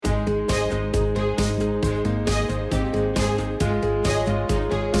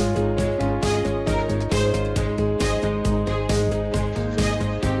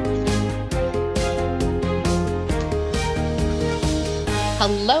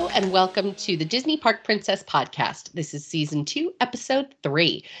Hello and welcome to the Disney Park Princess Podcast. This is season 2, episode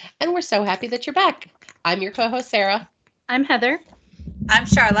 3, and we're so happy that you're back. I'm your co-host, Sarah. I'm Heather. I'm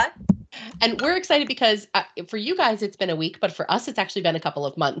Charlotte. And we're excited because for you guys, it's been a week, but for us, it's actually been a couple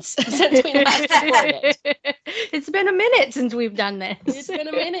of months since we last recorded. It's been a minute since we've done this. It's been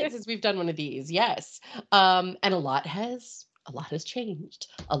a minute since we've done one of these, yes. And a lot has changed.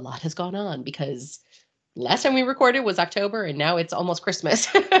 A lot has gone on because last time we recorded was October, and now it's almost Christmas.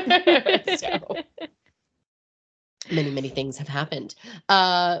 So many things have happened.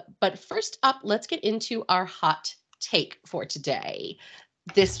 But first up, let's get into our hot take for today.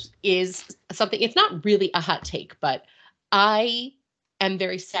 This is something, it's not really a hot take, but I am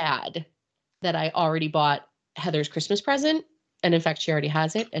very sad that I already bought Heather's Christmas present. And in fact, she already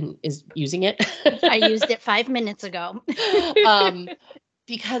has it and is using it. I used it 5 minutes ago.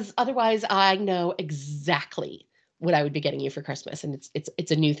 Because otherwise I know exactly what I would be getting you for Christmas. And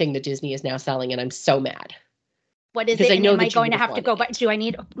it's a new thing that Disney is now selling, and I'm so mad. What is it? And am I going to have to go back?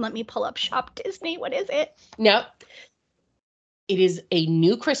 Let me pull up Shop Disney. What is it? No. It is a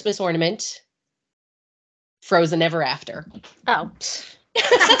new Christmas ornament, Frozen Ever After. Oh.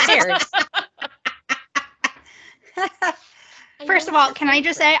 Who cares? First of all, can I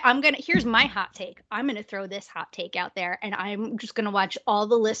just say, here's my hot take. I'm going to throw this hot take out there, and I'm just going to watch all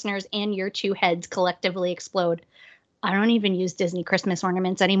the listeners and your two heads collectively explode. I don't even use Disney Christmas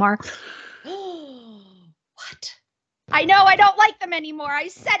ornaments anymore. What? I know, I don't like them anymore. I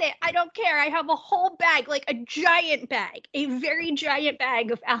said it. I don't care. I have a whole bag, like a giant bag, a very giant bag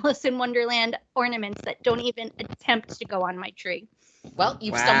of Alice in Wonderland ornaments that don't even attempt to go on my tree. Well,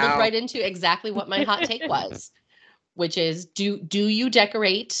 you've stumbled right into exactly what my hot take was. Which is, do you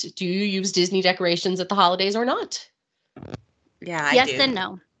decorate? Do you use Disney decorations at the holidays or not? Yeah, I do. Yes and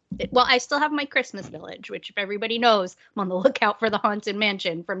no. Well, I still have my Christmas village, which if everybody knows, I'm on the lookout for the Haunted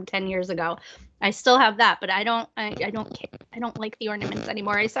Mansion from 10 years ago. I still have that, but I don't like the ornaments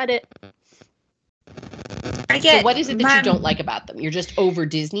anymore. I said it. So what is it that you don't like about them? You're just over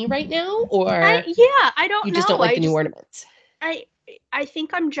Disney right now, or I don't know. You just don't like the new ornaments. I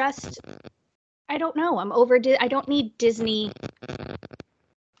think I'm just. I don't know. I'm over. I don't need Disney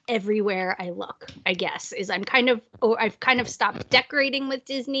everywhere I look, I guess. I've kind of stopped decorating with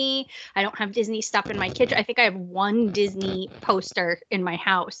Disney. I don't have Disney stuff in my kitchen. I think I have one Disney poster in my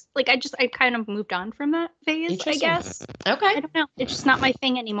house. Like I kind of moved on from that phase, I guess. Okay. I don't know. It's just not my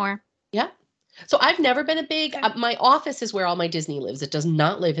thing anymore. Yeah. So I've never been a big, my office is where all my Disney lives. It does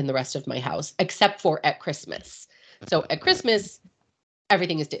not live in the rest of my house, except for at Christmas. So at Christmas,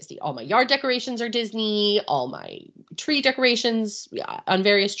 everything is Disney. All my yard decorations are Disney. All my tree decorations on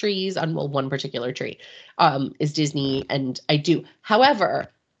various trees, on one particular tree, is Disney, and I do. However,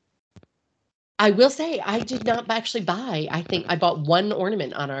 I will say I did not actually buy. I think I bought one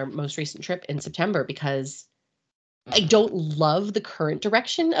ornament on our most recent trip in September because I don't love the current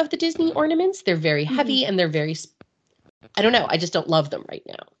direction of the Disney ornaments. They're very heavy and they're very, I don't know. I just don't love them right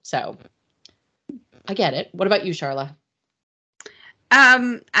now. So I get it. What about you, Charla?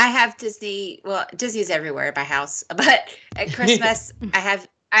 I have Disney. Well, Disney's everywhere in my house, but at Christmas, I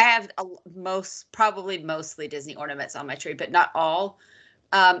have mostly Disney ornaments on my tree, but not all.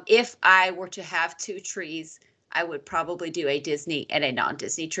 If I were to have two trees, I would probably do a Disney and a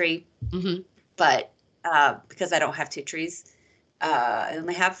non-Disney tree. Mm-hmm. But because I don't have two trees, I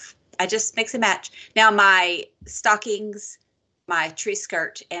just mix and match. Now my stockings, my tree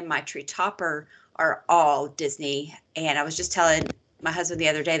skirt, and my tree topper are all Disney, and I was just telling my husband the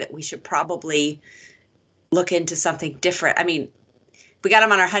other day that we should probably look into something different. I mean, we got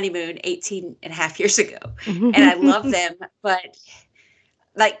them on our honeymoon 18 and a half years ago, and I love them, but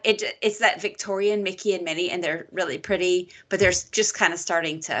like it's that Victorian Mickey and Minnie, and they're really pretty, but they're just kind of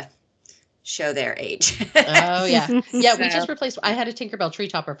starting to show their age. Oh yeah. Yeah. We just replaced, I had a Tinkerbell tree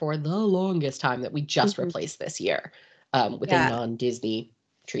topper for the longest time that we just replaced this year with a non-Disney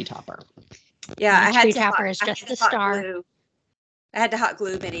tree topper. Yeah. I had tree topper is just the star. I had to hot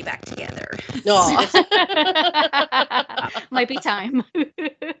glue Minnie back together. Might be time.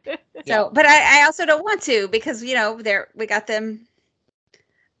 So, but I also don't want to because we got them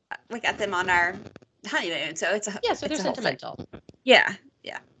on our honeymoon, so they're sentimental. Yeah.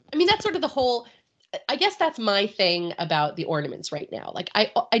 I mean, that's sort of the whole. I guess that's my thing about the ornaments right now. Like,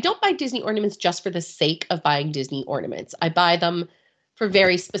 I don't buy Disney ornaments just for the sake of buying Disney ornaments. I buy them for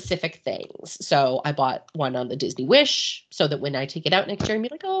very specific things. So I bought one on the Disney Wish so that when I take it out next year and be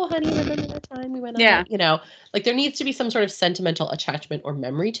like, oh, honey, remember that time we went on that? Like there needs to be some sort of sentimental attachment or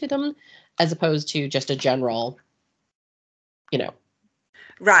memory to them as opposed to just a general,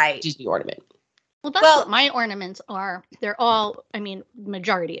 right. Disney ornament. Well, that's what my ornaments are. They're all, I mean,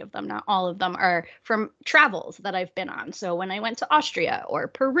 majority of them, not all of them, are from travels that I've been on. So when I went to Austria or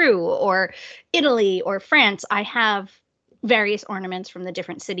Peru or Italy or France, I have various ornaments from the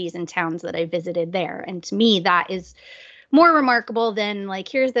different cities and towns that I visited there. And to me, that is more remarkable than like,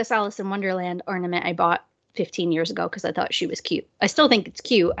 here's this Alice in Wonderland ornament I bought 15 years ago because I thought she was cute. I still think it's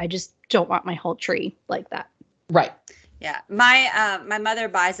cute. I just don't want my whole tree like that. Right. Yeah, my mother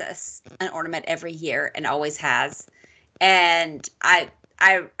buys us an ornament every year and always has, and I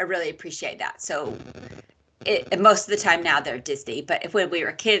really appreciate that. So, most of the time now they're Disney, but when we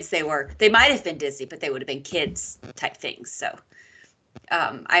were kids, they might have been Disney, but they would have been kids type things. So,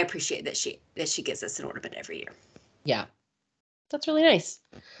 I appreciate that she gives us an ornament every year. Yeah, that's really nice.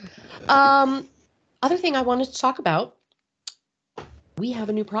 Other thing I wanted to talk about, we have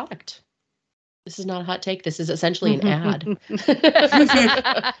a new product. This is not a hot take. This is essentially an ad.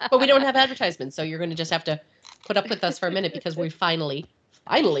 But we don't have advertisements, so you're going to just have to put up with us for a minute because we finally,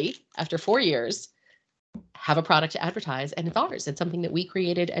 after 4 years, have a product to advertise, and it's ours. It's something that we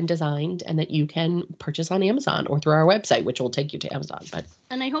created and designed and that you can purchase on Amazon or through our website, which will take you to Amazon.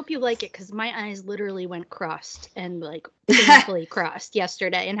 And I hope you like it because my eyes literally went crossed and like painfully crossed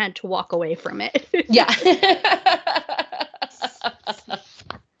yesterday and had to walk away from it. Yeah.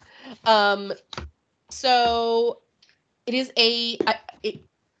 So it is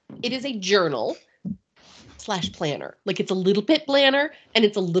a journal / planner. Like it's a little bit planner and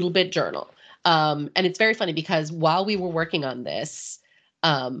it's a little bit journal. And it's very funny because while we were working on this,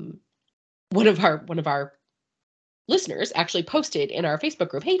 one of our listeners actually posted in our Facebook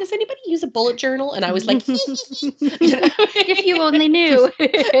group, "Hey, does anybody use a bullet journal?" And I was like, if you only knew.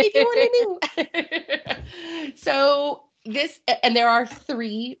 If you only knew. So and there are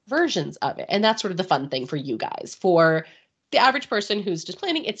 3 versions of it. And that's sort of the fun thing for you guys. For the average person who's just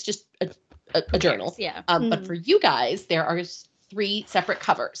planning, it's just a journal. Yeah. But for you guys, there are 3 separate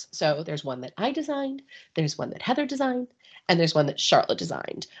covers. So there's one that I designed, there's one that Heather designed, and there's one that Charlotte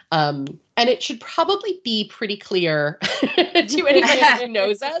designed. And it should probably be pretty clear to anybody who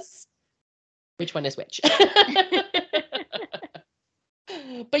knows us which one is which.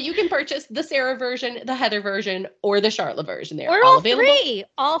 But you can purchase the Sarah version, the Heather version, or the Charlotte version. They're or all available.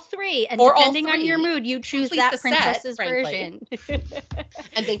 All three. And or depending on your mood, you choose that princess's version.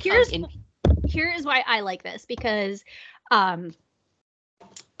 And they here is why I like this, because I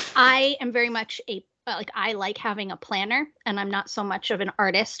am very much I like having a planner, and I'm not so much of an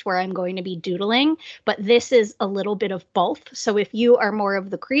artist where I'm going to be doodling, but this is a little bit of both. So if you are more of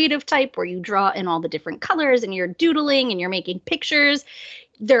the creative type where you draw in all the different colors and you're doodling and you're making pictures,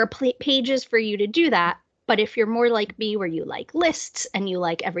 there are pages for you to do that. But if you're more like me where you like lists and you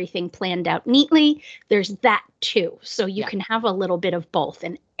like everything planned out neatly, there's that too. So you can have a little bit of both,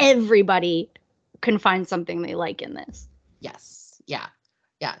 and everybody can find something they like in this. Yes. Yeah.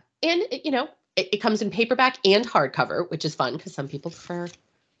 Yeah. And, it comes in paperback and hardcover, which is fun because some people prefer,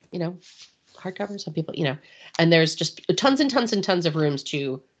 hardcover. Some people, and there's just tons and tons and tons of rooms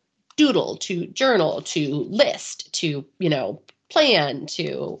to doodle, to journal, to list, to, plan,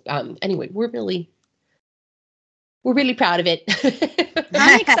 to, anyway, we're really proud of it.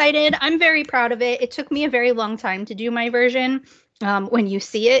 I'm excited. I'm very proud of it. It took me a very long time to do my version. When you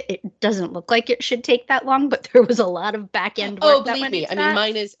see it, it doesn't look like it should take that long, but there was a lot of back end work. Oh, believe me. I mean,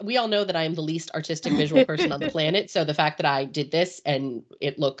 mine is, we all know that I am the least artistic visual person on the planet. So the fact that I did this and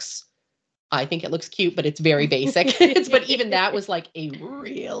I think it looks cute, but it's very basic. But even that was like a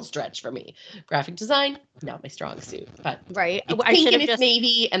real stretch for me. Graphic design, not my strong suit, but right. It's pink and it's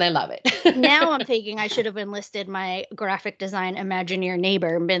navy, and I love it. Now I'm thinking I should have enlisted my graphic design Imagineer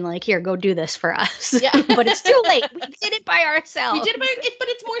neighbor and been like, "Here, go do this for us." Yeah. But it's too late. We did it by ourselves. But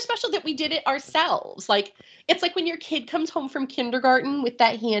it's more special that we did it ourselves. Like, it's like when your kid comes home from kindergarten with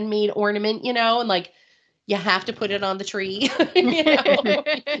that handmade ornament, and like, you have to put it on the tree.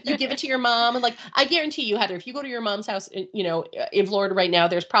 You give it to your mom, and like, I guarantee you, Heather, if you go to your mom's house, in Florida right now,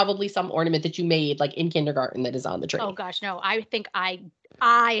 there's probably some ornament that you made like in kindergarten that is on the tree. Oh gosh, no. I think I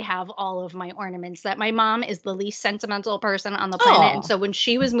have all of my ornaments. That my mom is the least sentimental person on the planet. And so when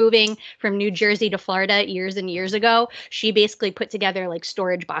she was moving from New Jersey to Florida years and years ago, she basically put together like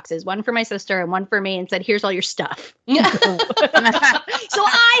storage boxes, one for my sister and one for me, and said, "Here's all your stuff." So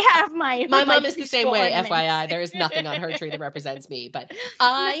I have my mom is the same way, ornaments. FYI. There is nothing on her tree that represents me, but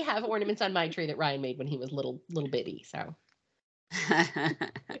I have ornaments on my tree that Ryan made when he was little bitty. So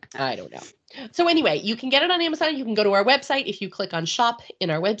I don't know. So anyway, you can get it on Amazon. You can go to our website. If you click on shop in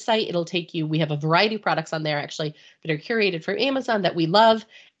our website, it'll take you. We have a variety of products on there actually that are curated for Amazon that we love.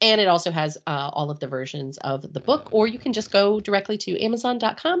 And it also has all of the versions of the book, or you can just go directly to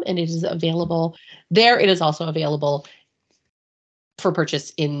Amazon.com and it is available there. It is also available for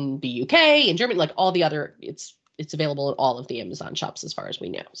purchase in the UK, in Germany, like all the other, it's available in all of the Amazon shops as far as we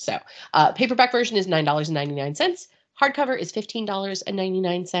know. So paperback version is $9.99. Hardcover is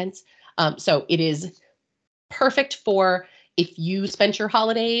 $15.99. So it is perfect for if you spent your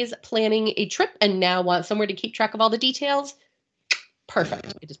holidays planning a trip and now want somewhere to keep track of all the details.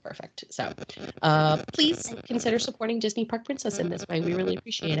 Perfect. It is perfect. So please consider supporting Disney Park Princess in this way. We really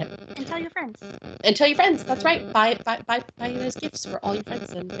appreciate it. And tell your friends. And tell your friends. That's right. Buy those gifts for all your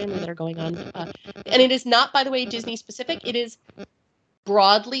friends and family that are going on. And it is not, by the way, Disney specific. It is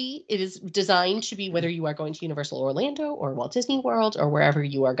broadly, it is designed to be whether you are going to Universal Orlando or Walt Disney World or wherever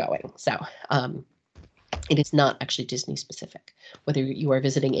you are going. So it is not actually Disney specific. Whether you are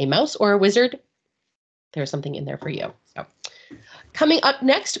visiting a mouse or a wizard, there's something in there for you. So coming up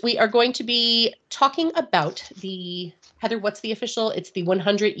next, we are going to be talking about Heather, what's the official? It's the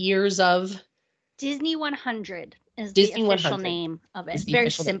 100 years of Disney 100 is Disney the official 100 name of it. is the Very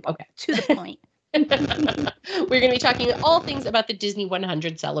official name. simple, Okay. to the point. We're going to be talking all things about the Disney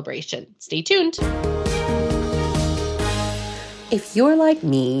 100 celebration. Stay tuned. If you're like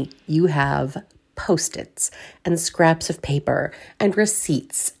me, you have Post-its and scraps of paper and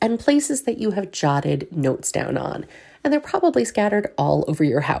receipts and places that you have jotted notes down on, and they're probably scattered all over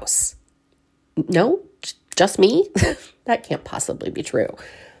your house. No? Just me? That can't possibly be true.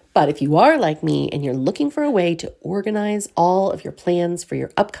 But if you are like me and you're looking for a way to organize all of your plans for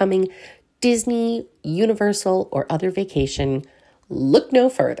your upcoming Disney, Universal, or other vacation, look no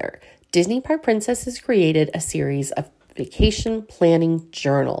further. Disney Park Princess has created a series of vacation planning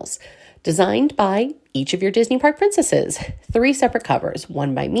journals designed by each of your Disney Park princesses. 3 separate covers,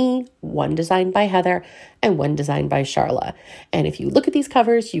 one by me, one designed by Heather, and one designed by Charla. And if you look at these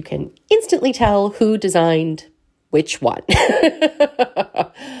covers, you can instantly tell who designed which one.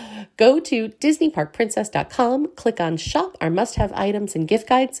 Go to DisneyParkPrincess.com, click on Shop, our must-have items and gift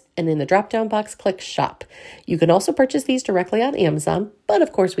guides, and in the drop-down box, click Shop. You can also purchase these directly on Amazon, but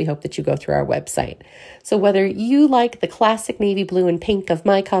of course we hope that you go through our website. So whether you like the classic navy blue and pink of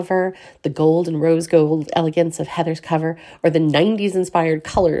my cover, the gold and rose gold elegance of Heather's cover, or the 90s-inspired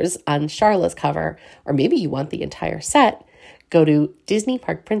colors on Charla's cover, or maybe you want the entire set, go to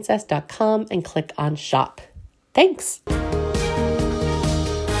DisneyParkPrincess.com and click on Shop. Thanks.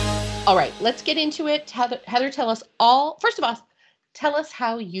 All right, let's get into it. Heather, tell us all. First of all, tell us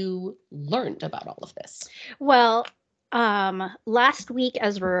how you learned about all of this. Well, last week,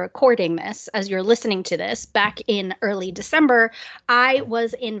 as we're recording this, as you're listening to this, back in early December, I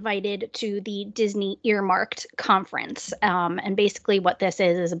was invited to the Disney Earmarked Conference. And basically what this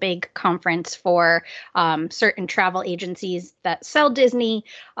is a big conference for certain travel agencies that sell Disney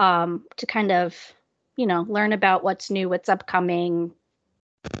to kind of, learn about what's new, what's upcoming,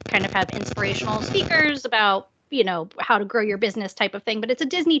 kind of have inspirational speakers about, how to grow your business type of thing. But it's a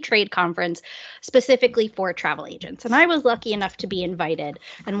Disney trade conference specifically for travel agents. And I was lucky enough to be invited.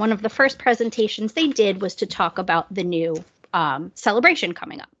 And one of the first presentations they did was to talk about the new celebration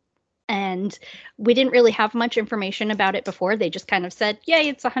coming up. And we didn't really have much information about it before. They just kind of said, yay,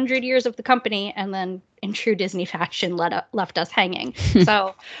 it's 100 years of the company. And then in true Disney fashion, left us hanging.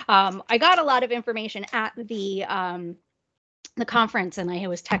 So I got a lot of information at the conference, and I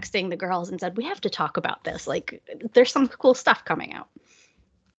was texting the girls and said, we have to talk about this. Like, there's some cool stuff coming out.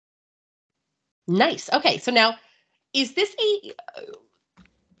 Nice. Okay. So now, is the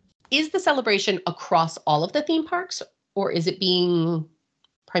celebration across all of the theme parks, or is it being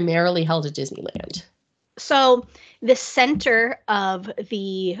primarily held at Disneyland? So the center of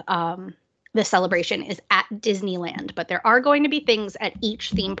the celebration is at Disneyland, but there are going to be things at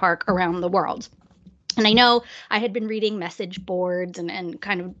each theme park around the world. And I know I had been reading message boards and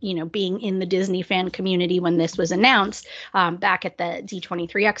kind of, being in the Disney fan community when this was announced back at the D23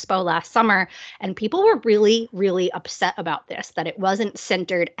 Expo last summer. And people were really, really upset about this, that it wasn't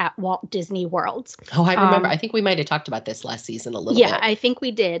centered at Walt Disney World. Oh, I remember. I think we might have talked about this last season a little bit. Yeah, I think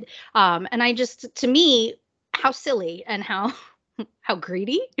we did. And to me, how silly and how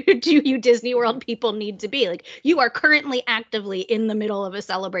greedy do you Disney World people need to be? Like, you are currently actively in the middle of a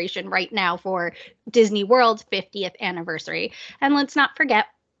celebration right now for Disney World's 50th anniversary. And let's not forget,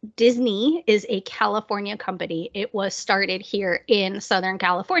 Disney is a California company. It was started here in Southern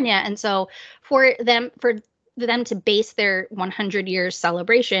California. And so for them to base their 100 years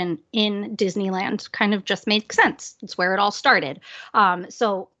celebration in Disneyland kind of just made sense. It's where it all started.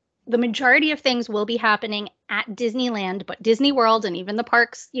 So the majority of things will be happening at Disneyland, but Disney World and even the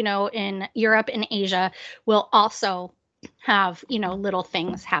parks, in Europe and Asia will also have, little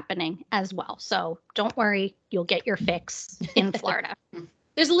things happening as well. So don't worry, you'll get your fix in Florida.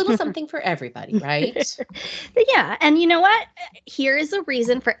 There's a little something for everybody, right? Yeah. And you know what? Here is a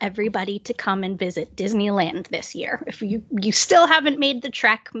reason for everybody to come and visit Disneyland this year. If you still haven't made the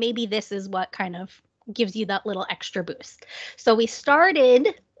trek, maybe this is what kind of gives you that little extra boost. So we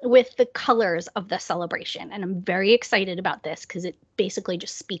started with the colors of the celebration, and I'm very excited about this because it basically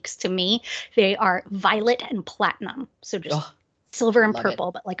just speaks to me. They are violet and platinum. So just silver and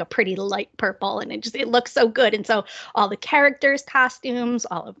purple, but like a pretty light purple, and it looks so good. And so all the characters' costumes,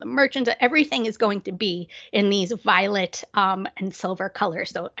 all of the merchandise, everything is going to be in these violet and silver colors.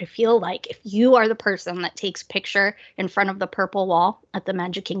 So I feel like if you are the person that takes a picture in front of the purple wall at the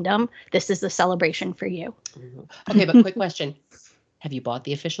Magic Kingdom, this is the celebration for you. Okay, but quick question. Have you bought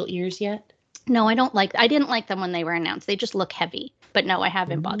the official ears yet? No, I didn't like them when they were announced. They just look heavy. But no, I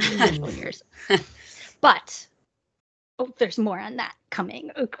haven't bought the official ears. But there's more on that coming.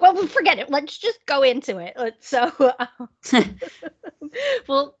 Well, forget it. Let's just go into it.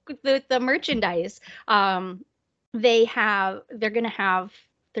 Well, the merchandise, they're gonna have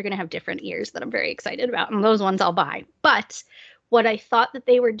different ears that I'm very excited about, and those ones I'll buy. But what I thought that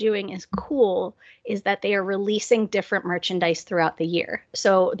they were doing is cool is that they are releasing different merchandise throughout the year.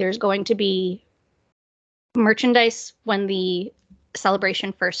 So there's going to be merchandise when the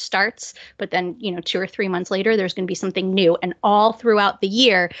celebration first starts, but then 2 or 3 months later there's going to be something new, and all throughout the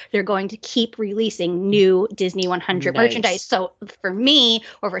year they're going to keep releasing new Disney 100 merchandise. So for me,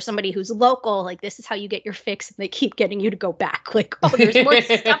 or for somebody who's local, like, this is how you get your fix, and they keep getting you to go back, like, oh, there's more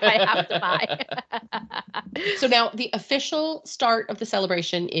stuff I have to buy. So now the official start of the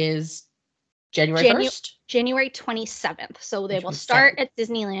celebration is January 1st? January 27th. So they will start at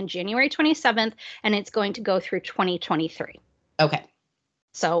Disneyland January 27th, and it's going to go through 2023. Okay.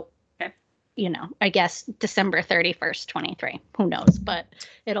 So, I guess December 31st, 23. Who knows? But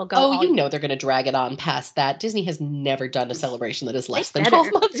it'll go. Oh, they're going to drag it on past that. Disney has never done a celebration that is less than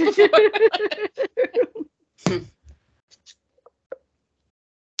 12 months before.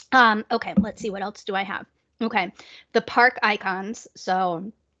 Okay, let's see. What else do I have? Okay. The park icons.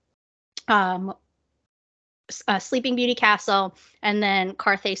 So, Sleeping Beauty Castle, and then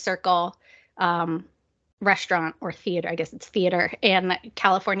Carthay Circle, restaurant or theater, I guess it's theater, and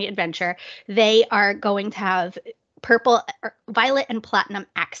California Adventure, they are going to have purple, violet, and platinum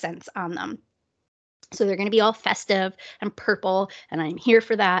accents on them. So they're going to be all festive and purple, and I'm here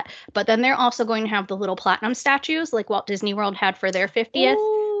for that. But then they're also going to have the little platinum statues like Walt Disney World had for their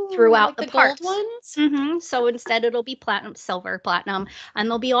 50th throughout like the parks. Gold ones? So instead it'll be platinum, silver, platinum, and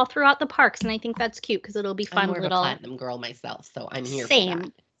they'll be all throughout the parks. And I think that's cute because it'll be fun. I'm more of a platinum girl myself, so I'm here for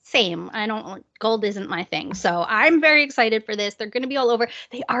that. Same. Gold isn't my thing. So I'm very excited for this. They're going to be all over.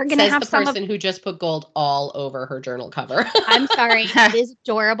 They are going to have some person who just put gold all over her journal cover. I'm sorry. It is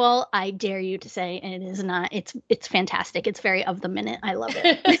adorable. I dare you to say it is not. It's fantastic. It's very of the minute. I love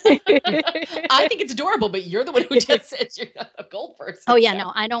it. I think it's adorable, but you're the one who just said you're not a gold person. Oh yeah,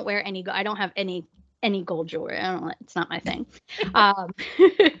 no, I don't wear any. I don't have any gold jewelry. It's not my thing.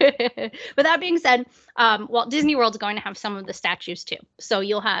 With that being said, Walt Disney World is going to have some of the statues too. So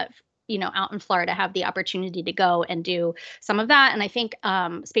you'll have, out in Florida, have the opportunity to go and do some of that. And I think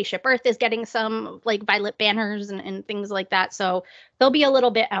Spaceship Earth is getting some like violet banners and things like that. So there'll be a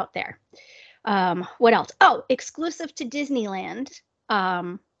little bit out there. What else? Oh, exclusive to Disneyland.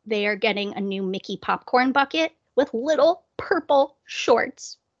 They are getting a new Mickey popcorn bucket with little purple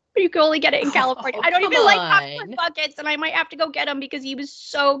shorts. You can only get it in California. I don't even like popcorn buckets, and I might have to go get him because he was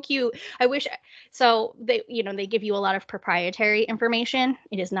so cute. So they give you a lot of proprietary information.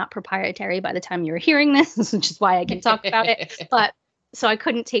 It is not proprietary by the time you're hearing this, which is why I can talk about it. But so I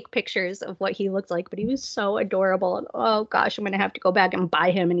couldn't take pictures of what he looked like, but he was so adorable. And oh gosh, I'm going to have to go back and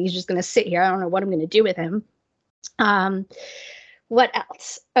buy him, and he's just going to sit here. I don't know what I'm going to do with him. What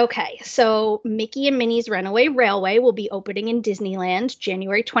else? Okay, so Mickey and Minnie's Runaway Railway will be opening in Disneyland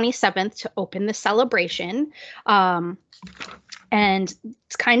January 27th to open the celebration. And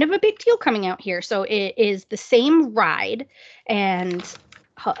it's kind of a big deal coming out here. So it is the same ride, and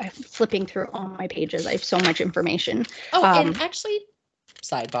I'm flipping through all my pages. I have so much information. Oh, and actually,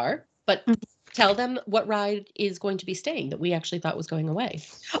 sidebar, but tell them what ride is going to be staying that we actually thought was going away.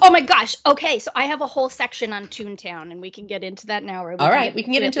 Oh my gosh. Okay. So I have a whole section on Toontown, and we can get into that now. All right. We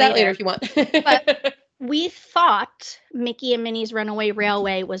can get into that later if you want. But we thought Mickey and Minnie's Runaway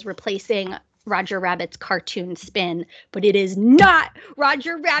Railway was replacing Roger Rabbit's cartoon spin, but it is not.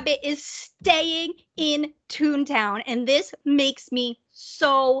 Roger Rabbit is staying in Toontown, and this makes me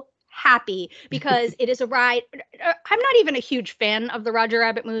so happy because it is a ride. I'm not even a huge fan of the Roger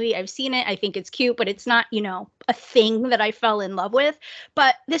Rabbit movie. I've seen it. I think it's cute, but it's not, a thing that I fell in love with.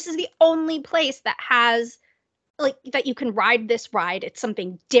 But this is the only place that has like that you can ride this ride. It's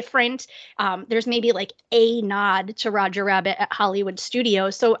something different. There's maybe like a nod to Roger Rabbit at Hollywood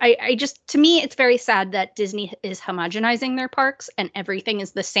Studios. So I just, to me, it's very sad that Disney is homogenizing their parks and everything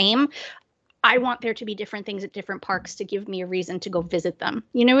is the same. I want there to be different things at different parks to give me a reason to go visit them.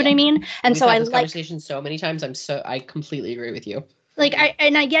 You know what I mean? And We've so had I this like conversation so many times. I completely agree with you. like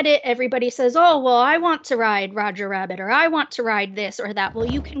I get it. Everybody says, "Oh, well, I want to ride Roger Rabbit or I want to ride this or that." Well,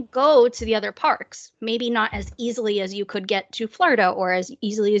 you can go to the other parks. Maybe not as easily as you could get to Florida or as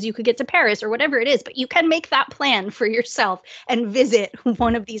easily as you could get to Paris or whatever it is, but you can make that plan for yourself and visit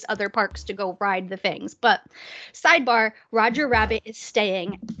one of these other parks to go ride the things. But sidebar, Roger Rabbit is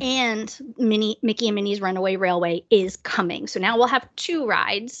staying and Mickey and Minnie's Runaway Railway is coming. So now we'll have 2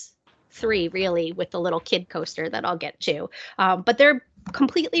 rides. 3 really with the little kid coaster that I'll get to. But they're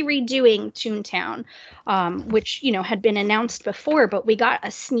completely redoing Toontown, which, had been announced before, but we got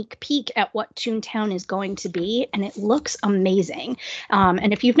a sneak peek at what Toontown is going to be, and it looks amazing.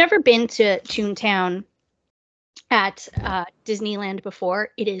 And if you've never been to Toontown at Disneyland before,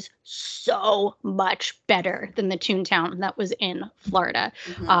 it is so much better than the Toontown that was in Florida.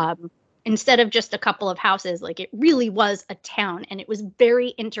 Mm-hmm. Instead of just a couple of houses, like it really was a town, and it was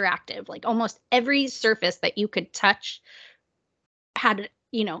very interactive. Like almost every surface that you could touch had,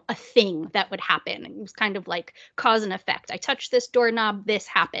 a thing that would happen. It was kind of like cause and effect. I touch this doorknob, this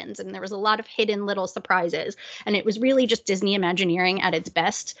happens. And there was a lot of hidden little surprises. And it was really just Disney Imagineering at its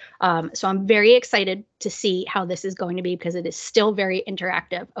best. So I'm very excited to see how this is going to be because it is still very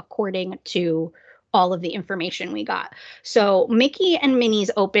interactive according to all of the information we got. So Mickey and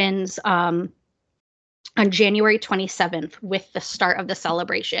Minnie's opens on January 27th with the start of the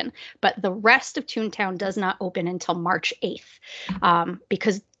celebration, but the rest of Toontown does not open until March 8th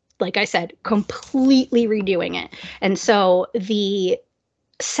because, like I said, completely redoing it. And so the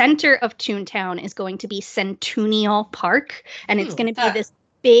center of Toontown is going to be Centennial Park, and it's going to be this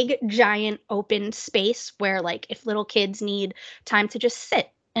big, giant open space where, like, if little kids need time to just sit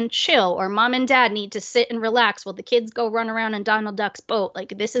and chill, or mom and dad need to sit and relax while the kids go run around in Donald Duck's boat,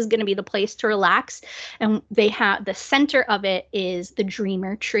 like this is going to be the place to relax. And they have the center of it is the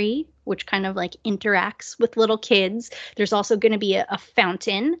Dreamer Tree, which kind of like interacts with little kids. There's also going to be a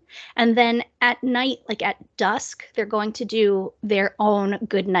fountain. And then at night, like at dusk, they're going to do their own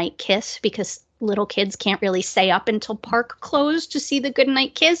goodnight kiss because little kids can't really stay up until park closed to see the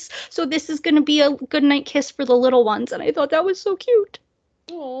goodnight kiss. So this is going to be a goodnight kiss for the little ones. And I thought that was so cute.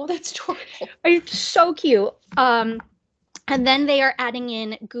 Oh, that's adorable. It's so cute. And then they are adding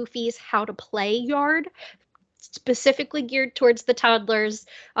in Goofy's How to Play yard, specifically geared towards the toddlers.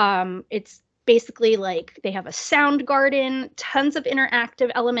 It's basically like they have a sound garden, tons of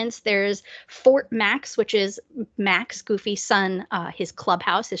interactive elements. There's Fort Max, which is Max, Goofy's son, his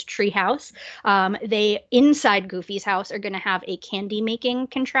clubhouse, his tree house. They, inside Goofy's house, are going to have a candy making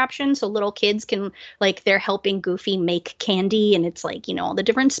contraption. So little kids can, like, they're helping Goofy make candy. And it's like, all the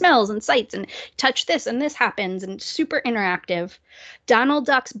different smells and sights and touch this and this happens and super interactive. Donald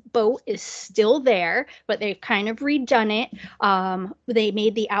Duck's boat is still there, but they've kind of redone it. They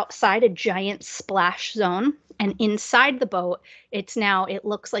made the outside a giant splash zone, and inside the boat it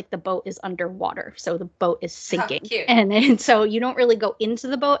looks like the boat is underwater, so the boat is sinking. And so you don't really go into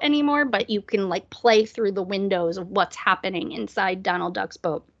the boat anymore, but you can like play through the windows of what's happening inside Donald Duck's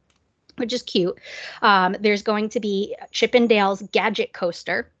boat, which is cute. There's going to be Chip 'n Dale's Gadget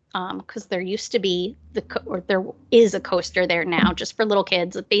Coaster, because there used to be there is a coaster there now just for little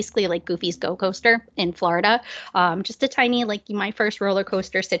kids, basically like Goofy's Go Coaster in Florida. Just a tiny, like my first roller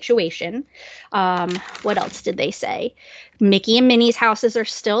coaster situation. What else did they say? Mickey and Minnie's houses are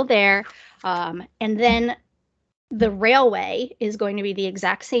still there. And then the railway is going to be the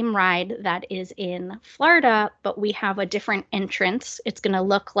exact same ride that is in Florida, but we have a different entrance. It's going to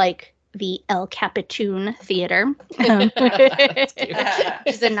look like the El Capitan Theater.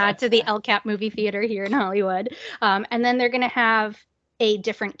 Just a nod to the El Cap movie theater here in Hollywood. And then they're going to have a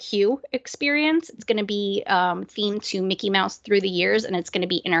different queue experience. It's going to be themed to Mickey Mouse through the years, and it's going to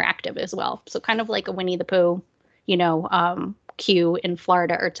be interactive as well. So kind of like a Winnie the Pooh, queue in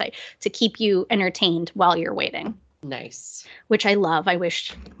Florida, or to keep you entertained while you're waiting. Nice. Which I love. I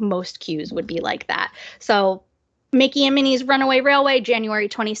wish most queues would be like that. So Mickey and Minnie's Runaway Railway, January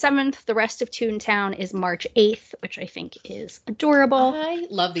 27th. The rest of Toontown is March 8th, which I think is adorable. I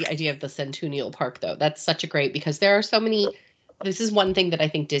love the idea of the Centennial Park, though. That's such a great, because there are so many. This is one thing that I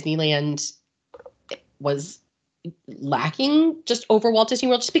think Disneyland was lacking just over Walt Disney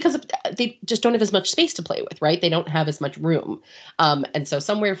World, just because they just don't have as much space to play with, right? They don't have as much room. And so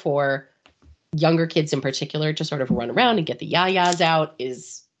somewhere for younger kids in particular to sort of run around and get the yayas out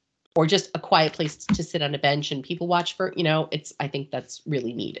or just a quiet place to sit on a bench and people watch for, I think that's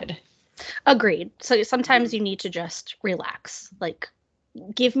really needed. Agreed. So sometimes you need to just relax. Like,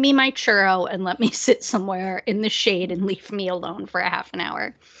 give me my churro and let me sit somewhere in the shade and leave me alone for a half an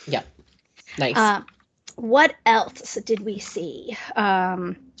hour. Yeah. Nice. What else did we see?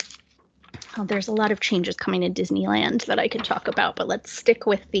 There's a lot of changes coming to Disneyland that I could talk about, but let's stick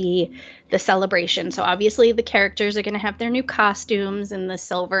with the celebration. So obviously the characters are going to have their new costumes in the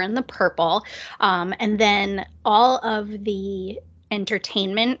silver and the purple. And then all of the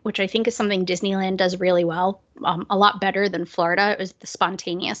entertainment, which I think is something Disneyland does really well, a lot better than Florida, is the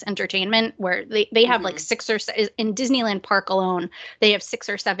spontaneous entertainment, where they have like 6 or 7, in Disneyland Park alone, they have 6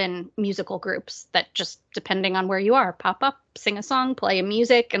 or 7 musical groups that just, depending on where you are, pop up, sing a song, play a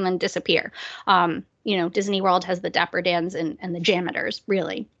music, and then disappear. Disney World has the Dapper Dans and the Janitors,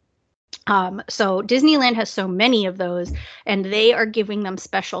 really. So Disneyland has so many of those, and they are giving them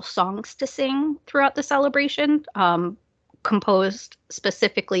special songs to sing throughout the celebration, composed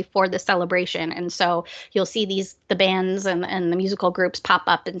specifically for the celebration. And so you'll see the bands and the musical groups pop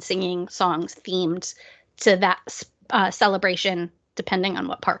up and singing songs themed to that celebration, depending on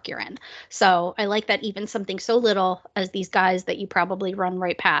what park you're in. So I like that even something so little as these guys that you probably run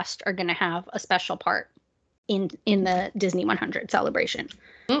right past are going to have a special part in the Disney 100 celebration.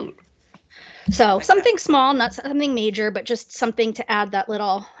 So something small, not something major, but just something to add that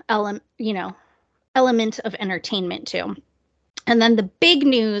little element of entertainment to. And then the big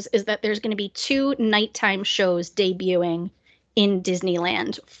news is that there's going to be 2 nighttime shows debuting in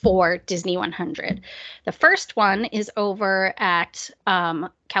Disneyland for Disney 100. The first one is over at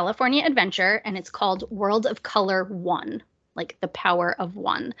California Adventure, and it's called World of Color 1, like the power of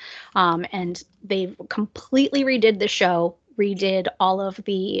one. And they've completely redid the show, redid all of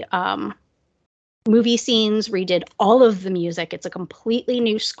the movie scenes, redid all of the music. It's a completely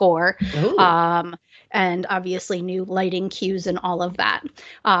new score. And obviously new lighting cues and all of that.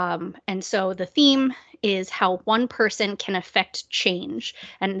 And so the theme is how one person can affect change.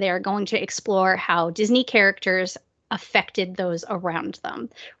 And they're going to explore how Disney characters affected those around them,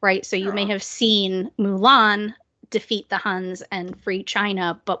 right? So you may have seen Mulan defeat the Huns and free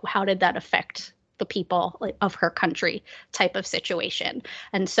China, but how did that affect the people of her country type of situation?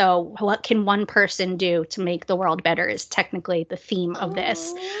 And so what can one person do to make the world better is technically the theme of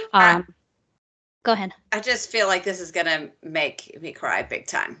this. Go ahead. I just feel like this is going to make me cry big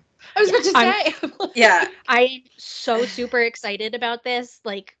time. I was about to say. Yeah. I'm so super excited about this.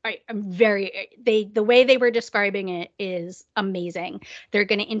 Like, I'm the way they were describing it is amazing. They're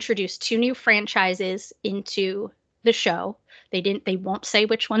going to introduce 2 new franchises into the show. They won't say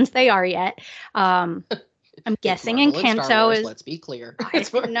which ones they are yet. I'm guessing Encanto is. Let's be clear.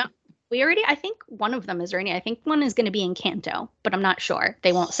 No, I think one of them is already. I think one is going to be Encanto, but I'm not sure.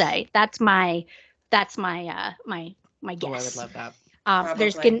 They won't say. That's my guess. I would love that.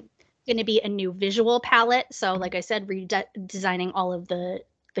 There's going to be a new visual palette. So like I said, redesigning all of the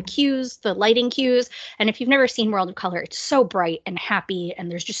cues, the lighting cues. And if you've never seen World of Color, it's so bright and happy.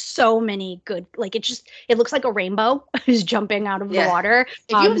 And there's just so many good, like it looks like a rainbow is jumping out of the water.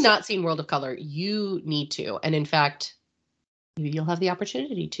 If you have not seen World of Color, you need to. And in fact, maybe you'll have the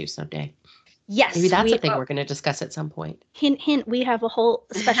opportunity to someday. Yes. Maybe that's a thing we're going to discuss at some point. Hint, hint. We have a whole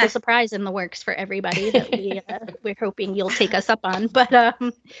special surprise in the works for everybody that we're hoping you'll take us up on. But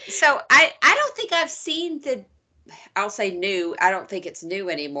so I don't think I've seen I'll say new. I don't think it's new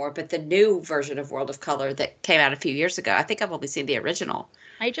anymore, but the new version of World of Color that came out a few years ago. I think I've only seen the original.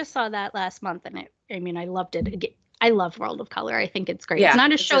 I just saw that last month, and I loved it. I love World of Color. I think it's great. Yeah, it's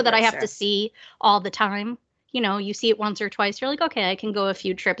not a show that I have to see all the time. You see it once or twice. You're like, okay, I can go a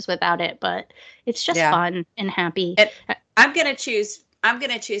few trips without it, but it's just fun and happy. I'm gonna choose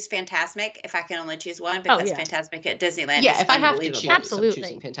Fantasmic if I can only choose one, because Fantasmic at Disneyland. Yeah, if I have to choose, absolutely,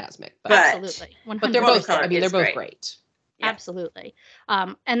 I'm choosing Fantasmic. Absolutely, 100%. But they're both. They're both great. Yeah. Absolutely.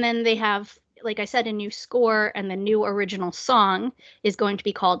 And then they have, like I said, a new score, and the new original song is going to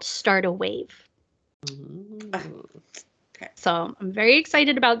be called "Start a Wave." Okay. So I'm very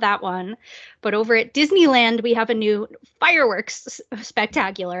excited about that one. But over at Disneyland, we have a new fireworks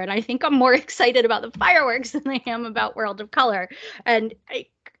spectacular. And I think I'm more excited about the fireworks than I am about World of Color. And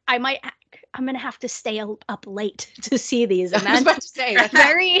I might I'm gonna have to stay up late to see these, and I was that's about to say that's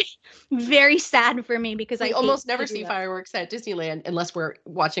very, very sad for me because we I almost hate never to do see that. fireworks at Disneyland unless we're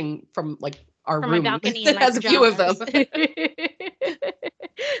watching from like our From my room balcony that in my has a few of them. pajamas.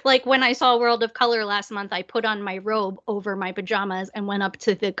 Like when I saw World of Color last month, I put on my robe over my pajamas and went up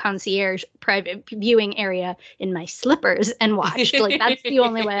to the concierge private viewing area in my slippers and watched. Like that's the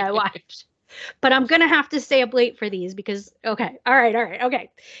only way I watched. But I'm gonna have to stay up late for these because okay, all right, okay.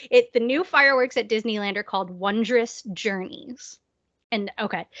 The new fireworks at Disneyland are called Wondrous Journeys. And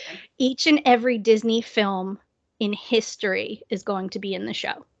okay, each and every Disney film in history is going to be in the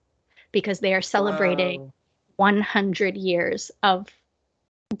show because they are celebrating 100 years of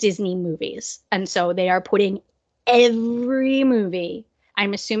Disney movies. And so they are putting every movie.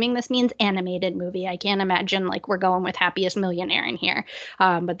 I'm assuming this means animated movie. I can't imagine like we're going with Happiest Millionaire in here.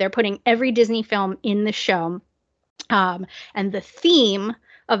 But they're putting every Disney film in the show. And the theme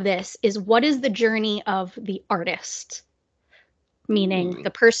of this is what is the journey of the artist? Meaning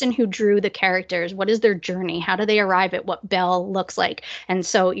the person who drew the characters, what is their journey? How do they arrive at what Belle looks like? And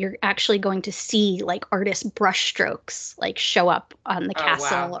so you're actually going to see like artist brushstrokes like show up on the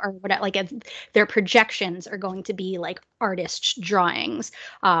castle or whatever. Like their projections are going to be like artist drawings.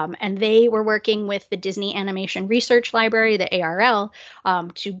 And they were working with the Disney Animation Research Library, the ARL,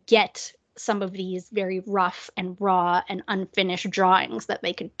 to get some of these very rough and raw and unfinished drawings that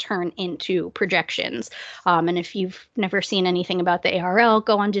they could turn into projections. And if you've never seen anything about the ARL,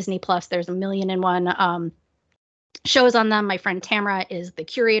 go on Disney Plus. There's 1,000,001 shows on them. My friend Tamara is the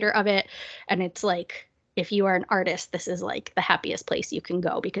curator of it. And it's like, if you are an artist, this is like the happiest place you can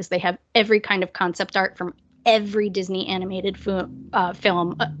go because they have every kind of concept art from every Disney animated film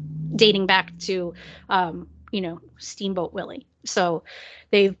dating back to, Steamboat Willie. So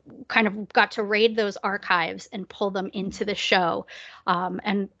they've kind of got to raid those archives and pull them into the show.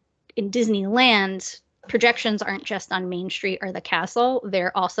 And in Disneyland, projections aren't just on Main Street or the castle.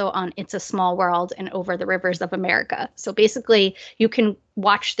 They're also on It's a Small World and Over the Rivers of America. So basically, you can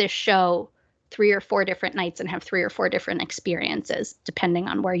watch this show 3 or 4 different nights and have 3 or 4 different experiences, depending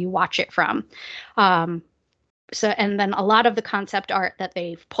on where you watch it from. And then a lot of the concept art that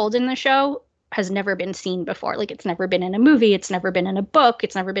they've pulled in the show has never been seen before. Like it's never been in a movie, it's never been in a book,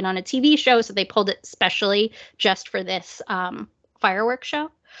 it's never been on a TV show. So they pulled it specially just for this fireworks show.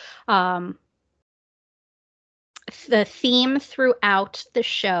 The theme throughout the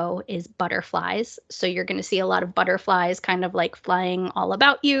show is butterflies. So you're going to see a lot of butterflies kind of like flying all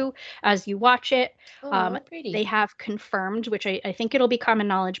about you as you watch it. Pretty. They have confirmed, which I think it'll be common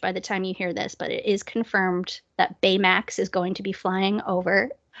knowledge by the time you hear this, but it is confirmed that Baymax is going to be flying over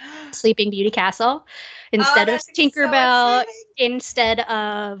Sleeping Beauty Castle instead of Tinkerbell, instead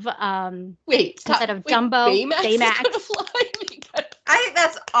of Dumbo. Baymax is gonna fly. I think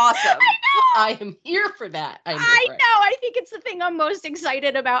that's awesome. I am here for that. I know. I think it's the thing I'm most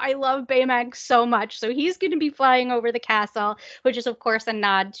excited about. I love Baymax so much. So he's going to be flying over the castle, which is, of course, a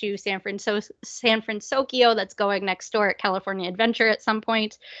nod to San Francisco that's going next door at California Adventure at some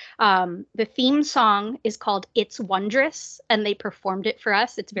point. The theme song is called It's Wondrous, and they performed it for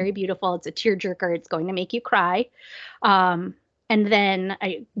us. It's very beautiful. It's a tearjerker. It's going to make you cry. And then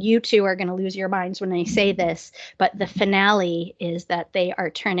you two are going to lose your minds when I say this, but the finale is that they are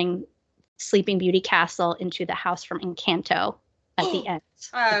turning Sleeping Beauty Castle into the house from Encanto at the end.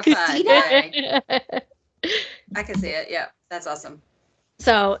 Oh, fun. I can see it. Yeah, that's awesome.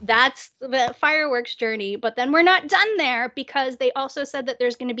 So that's the fireworks journey. But then we're not done there because they also said that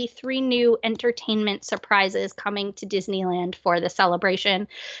there's going to be 3 new entertainment surprises coming to Disneyland for the celebration.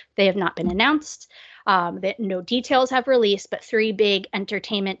 They have not been announced. That no details have released, but 3 big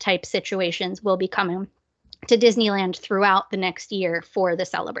entertainment type situations will be coming to Disneyland throughout the next year for the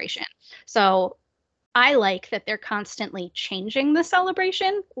celebration. So I like that they're constantly changing the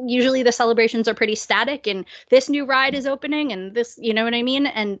celebration. Usually the celebrations are pretty static and this new ride is opening and this, you know what I mean?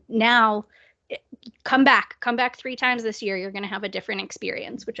 And now come back 3 times this year. You're going to have a different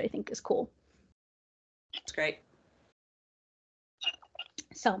experience, which I think is cool. That's great.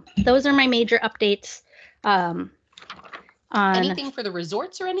 So those are my major updates. On anything for the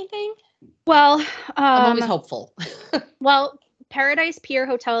resorts or anything? Well, I'm always hopeful. Well, Paradise Pier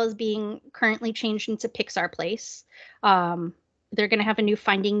Hotel is being currently changed into Pixar Place. They're going to have a new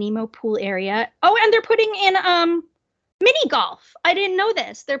Finding Nemo pool area. Oh, and they're putting in mini golf. I didn't know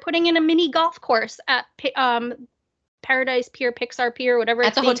this. They're putting in a mini golf course at Paradise Pier, Pixar Pier, whatever.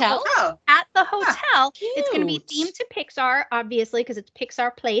 At the hotel? At the hotel. Cute. It's going to be themed to Pixar, obviously, because it's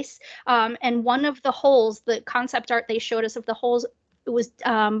Pixar Place. And one of the holes, the concept art they showed us of the holes, it was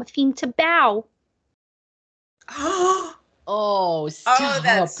themed to Bao. Oh, Oh, stop.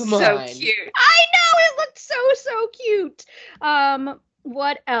 that's Come so on. cute. I know, it looked so cute.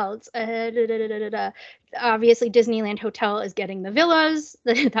 What else? Obviously, Disneyland Hotel is getting the villas.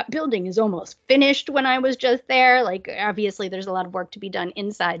 That building is almost finished when I was just there. Like, obviously, there's a lot of work to be done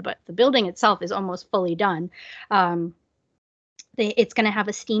inside, but the building itself is almost fully done. It's going to have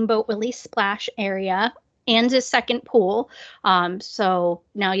a steamboat release splash area and a second pool. So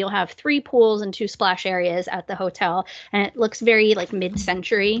now you'll have 3 pools and 2 splash areas at the hotel. And it looks very like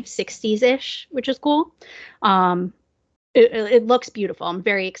mid-century, 60s-ish, which is cool. It looks beautiful. I'm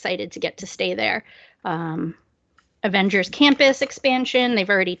very excited to get to stay there. Avengers Campus expansion, they've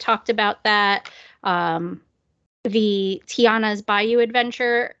already talked about that. The Tiana's Bayou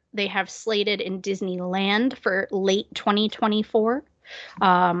Adventure, they have slated in Disneyland for late 2024.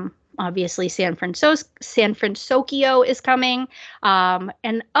 Obviously, San Francisco is coming. And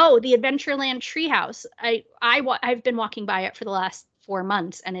the Adventureland Treehouse. I've been walking by it for the last 4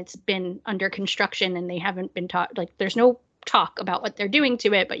 months, and it's been under construction, and they haven't been taught. Like, there's no talk about what they're doing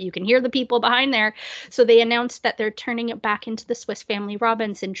to it, but you can hear the people behind there. So they announced that they're turning it back into the Swiss Family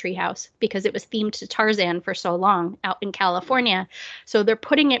Robinson treehouse because it was themed to Tarzan for so long out in California. So they're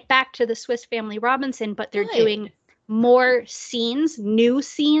putting it back to the Swiss Family Robinson, but they're doing more scenes, new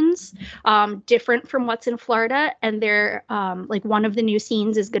scenes, different from what's in Florida. And they're like, one of the new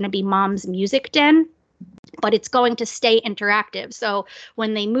scenes is going to be Mom's Music Den, but it's going to stay interactive. So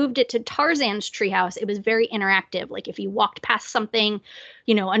when they moved it to Tarzan's treehouse, it was very interactive. Like, if you walked past something,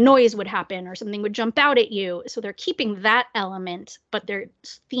 a noise would happen or something would jump out at you. So they're keeping that element, but they're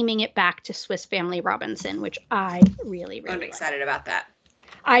theming it back to Swiss Family Robinson, which I really I'm excited about that.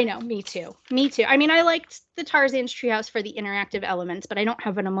 I know, me too. I mean, I liked the Tarzan's treehouse for the interactive elements, but I don't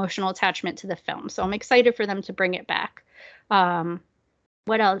have an emotional attachment to the film. So I'm excited for them to bring it back.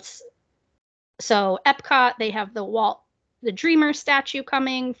 What else? So Epcot, they have the Dreamer statue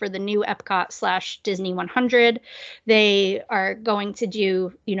coming for the new Epcot / Disney 100. They are going to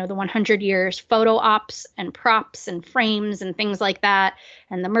do, the 100 years photo ops and props and frames and things like that,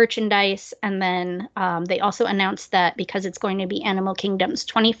 and the merchandise. And then they also announced that because it's going to be Animal Kingdom's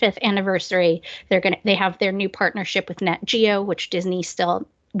 25th anniversary, they have their new partnership with Nat Geo, which Disney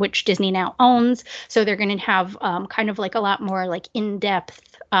now owns. So they're going to have kind of like a lot more like in-depth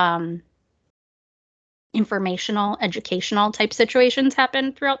informational, educational type situations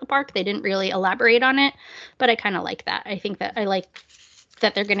happen throughout the park. They didn't really elaborate on it, but I kind of like that. I think that I like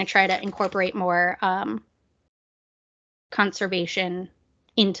that they're going to try to incorporate more conservation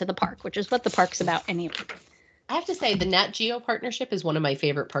into the park, which is what the park's about anyway. I have to say, the Nat Geo partnership is one of my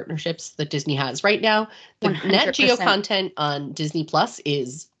favorite partnerships that Disney has right now. The 100%. Nat Geo content on Disney Plus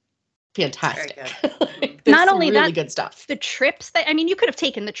is fantastic. Not only really that, good stuff. The trips you could have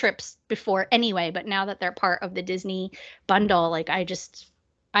taken the trips before anyway, but now that they're part of the Disney bundle, like, I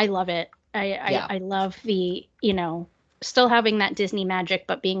love it. I love the, still having that Disney magic,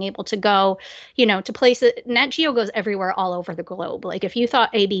 but being able to go, to places. Nat Geo goes everywhere all over the globe. Like, if you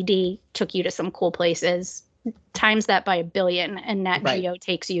thought ABD took you to some cool places, times that by 1 billion, and Nat Geo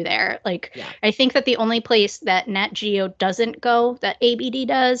takes you there. Like, I think that the only place that Nat Geo doesn't go that ABD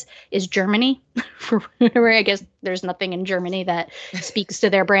does is Germany. For where I guess there's nothing in Germany that speaks to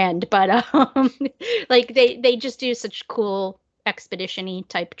their brand, but like they just do such cool expedition-y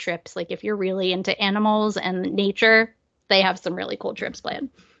type trips. Like, if you're really into animals and nature, they have some really cool trips planned.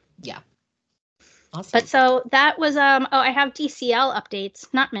 Yeah. Awesome. But so that was I have DCL updates,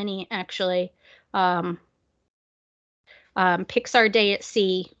 not many actually. Pixar Day at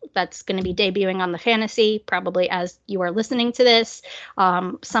Sea, that's going to be debuting on the Fantasy, probably as you are listening to this.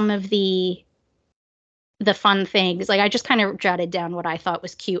 Some of the fun things, like, I just kind of jotted down what I thought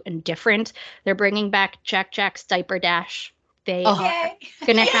was cute and different. They're bringing back Jack Jack's Diaper Dash. They are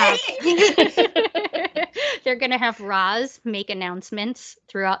going to have they're going to have Roz make announcements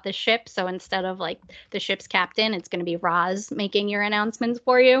throughout the ship. So instead of like the ship's captain, it's going to be Roz making your announcements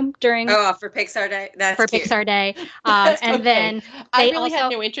for you during for Pixar Day. That's for cute. Pixar Day. And then I really had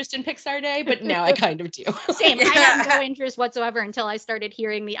no interest in Pixar Day, but now I kind of do. Same. I had no interest whatsoever until I started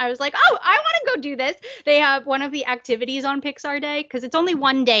hearing I was like, oh, I want to go do this. They have one of the activities on Pixar Day, because it's only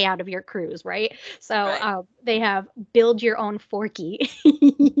 1 day out of your cruise, right? So they have build your own Forky,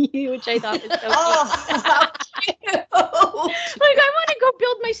 which I thought was so cute. Like, I want to go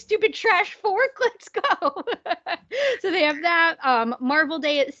build my stupid trash fork. Let's go. So they have that. Marvel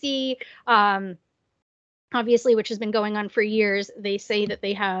Day at Sea, obviously, which has been going on for years. They say that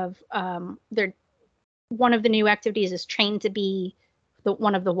they have one of the new activities is Train to Be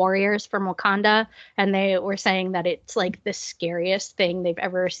one of the warriors from Wakanda, and they were saying that it's like the scariest thing they've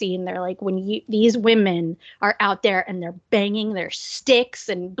ever seen. They're like, when these women are out there and they're banging their sticks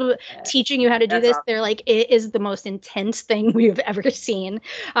and teaching you how to do this, they're like, it is the most intense thing we've ever seen.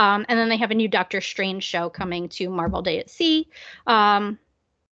 And then they have a new Doctor Strange show coming to Marvel Day at Sea. And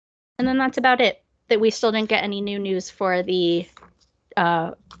then that's about it. That we still didn't get any new news for the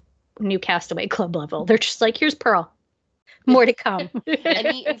new Castaway Club level. They're just like, here's Pearl. More to come.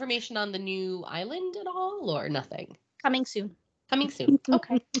 Any information on the new island at all, or nothing? Coming soon. Coming soon.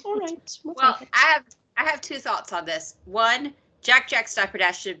 Okay. All right. Well, I have two thoughts on this. One, Jack Sniper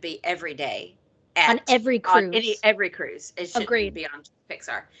Dash should be every day on every cruise. Every cruise. It should Agreed. be on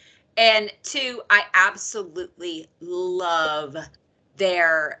Pixar. And two, I absolutely love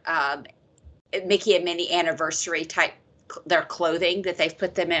their Mickey and Minnie anniversary type, their clothing that they've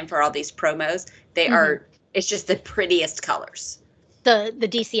put them in for all these promos. They are, it's just the prettiest colors. The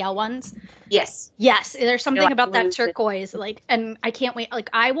DCL ones? Yes. Yes. There's something like about that turquoise, like, and I can't wait. Like,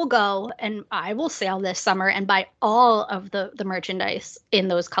 I will go and I will sail this summer and buy all of the merchandise in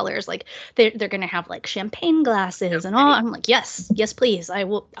those colors. Like, they're going to have like champagne glasses and all. I'm like, yes, please.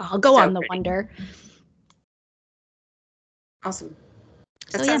 I'll go on the Wonder. Awesome.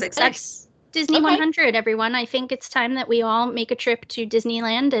 That sounds exciting. That's Disney 100, everyone. I think it's time that we all make a trip to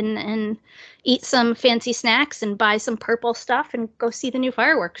Disneyland and eat some fancy snacks and buy some purple stuff and go see the new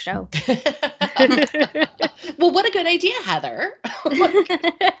fireworks show. Well, what a good idea, Heather.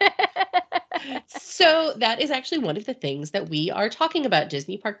 So that is actually one of the things that we are talking about.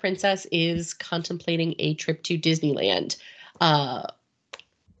 Disney Park Princess is contemplating a trip to Disneyland.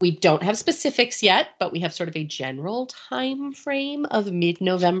 We don't have specifics yet, but we have sort of a general time frame of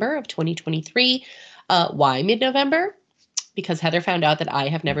mid-November of 2023. Why mid-November? Because Heather found out that I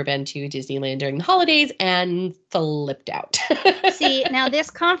have never been to Disneyland during the holidays and flipped out. See, now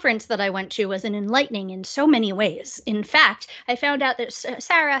this conference that I went to was enlightening in so many ways. In fact, I found out that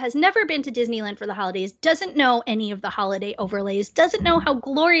Sarah has never been to Disneyland for the holidays, doesn't know any of the holiday overlays, doesn't know how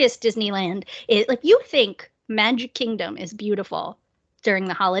glorious Disneyland is. Like, you think Magic Kingdom is beautiful during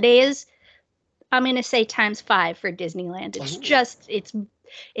the holidays. I'm going to say ×5 for Disneyland. It's just, it's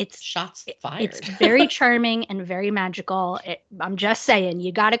shots fired. It's very charming and very magical. I'm just saying,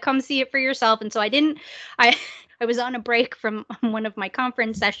 you got to come see it for yourself. And so I was on a break from one of my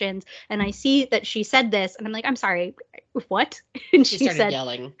conference sessions and I see that she said this and I'm like, I'm sorry, what? And she started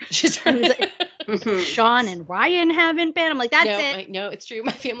yelling. She started Sean and Ryan haven't been. I'm like, that's it. No, it's true.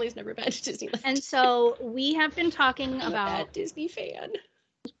 My family's never been to Disneyland. And so we have been talking about a Disney fan.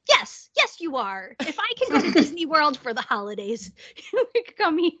 Yes, you are. If I can go to Disney World for the holidays, you could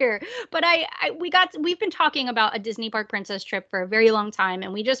come here. But we've been talking about a Disney Park Princess trip for a very long time,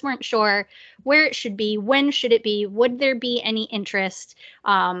 and we just weren't sure where it should be, when should it be, would there be any interest?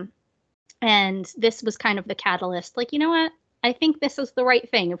 And this was kind of the catalyst. Like, you know what? I think this is the right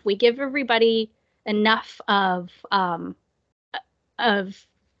thing. If we give everybody enough of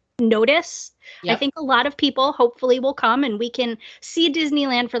notice, I think a lot of people hopefully will come and we can see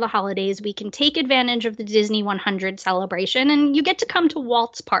Disneyland for the holidays. We can take advantage of the Disney 100 celebration and you get to come to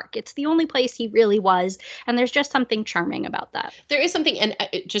Walt's Park. It's the only place he really was. And there's just something charming about that. There is something. And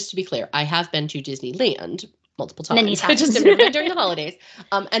just to be clear, I have been to Disneyland multiple times. Many times. I just have never been during the holidays.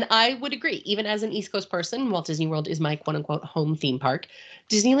 And I would agree, even as an East Coast person, Walt Disney World is my quote unquote home theme park.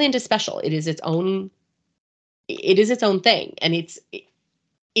 Disneyland is special. It is its own thing. And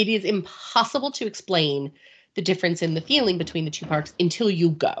it is impossible to explain the difference in the feeling between the two parks until you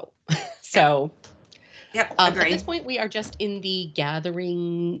go. So at this point, we are just in the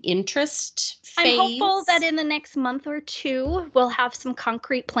gathering interest phase. I'm hopeful that in the next month or two, we'll have some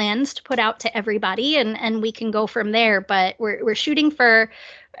concrete plans to put out to everybody and we can go from there. But we're shooting for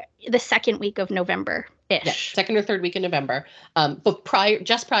the second week of November. Yeah, second or third week in November. But prior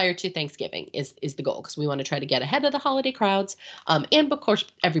to Thanksgiving is the goal, because we want to try to get ahead of the holiday crowds. And of course,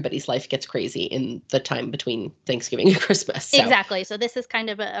 everybody's life gets crazy in the time between Thanksgiving and Christmas. So. Exactly. So this is kind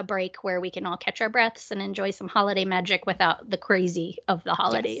of a break where we can all catch our breaths and enjoy some holiday magic without the crazy of the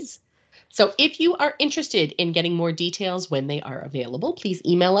holidays. Yes. So if you are interested in getting more details when they are available, please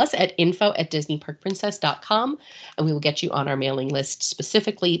email us at info@disneyparkprincess.com and we will get you on our mailing list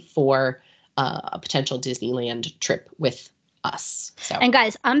specifically for a potential Disneyland trip with us. So. And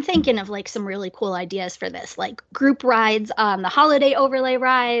guys, I'm thinking of like some really cool ideas for this, like group rides on the holiday overlay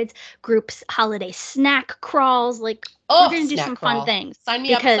rides, groups holiday snack crawls. Like we're going to do some fun things. Sign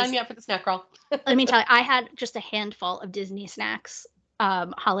me up for the snack crawl. Let me tell you, I had just a handful of Disney snacks,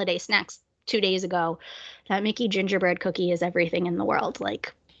 holiday snacks 2 days ago. That Mickey gingerbread cookie is everything in the world.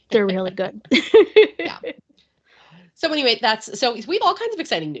 Like they're really good. Yeah. So anyway, so we have all kinds of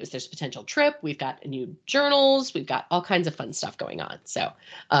exciting news. There's a potential trip. We've got new journals. We've got all kinds of fun stuff going on. So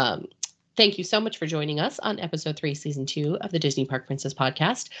thank you so much for joining us on episode 3, season 2 of the Disney Park Princess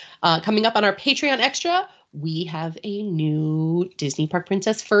podcast. Coming up on our Patreon Extra, we have a new Disney Park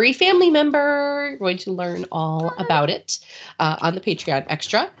Princess furry family member. We're going to learn all about it on the Patreon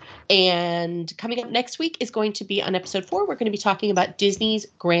Extra. And coming up next week is going to be on episode 4. We're going to be talking about Disney's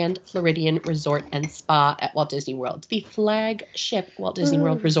Grand Floridian Resort and Spa at Walt Disney World, the flagship Walt Disney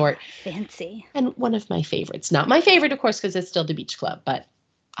World Resort. Fancy. And one of my favorites. Not my favorite, of course, because it's still the beach club, but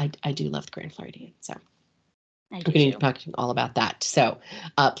I do love the Grand Floridian. So we're going to be talking all about that. So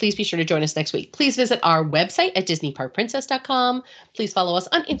please be sure to join us next week. Please visit our website at DisneyParkPrincess.com. Please follow us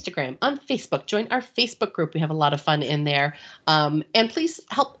on Instagram, on Facebook. Join our Facebook group. We have a lot of fun in there. And please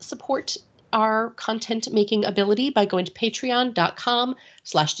help support our content making ability by going to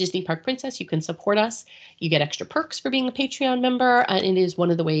patreon.com/DisneyParkPrincess. You can support us. You get extra perks for being a Patreon member. And it is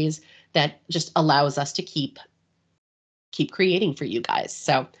one of the ways that just allows us to keep creating for you guys.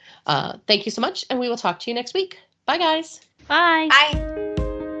 So thank you so much, and we will talk to you next week. Bye, guys. Bye. Bye.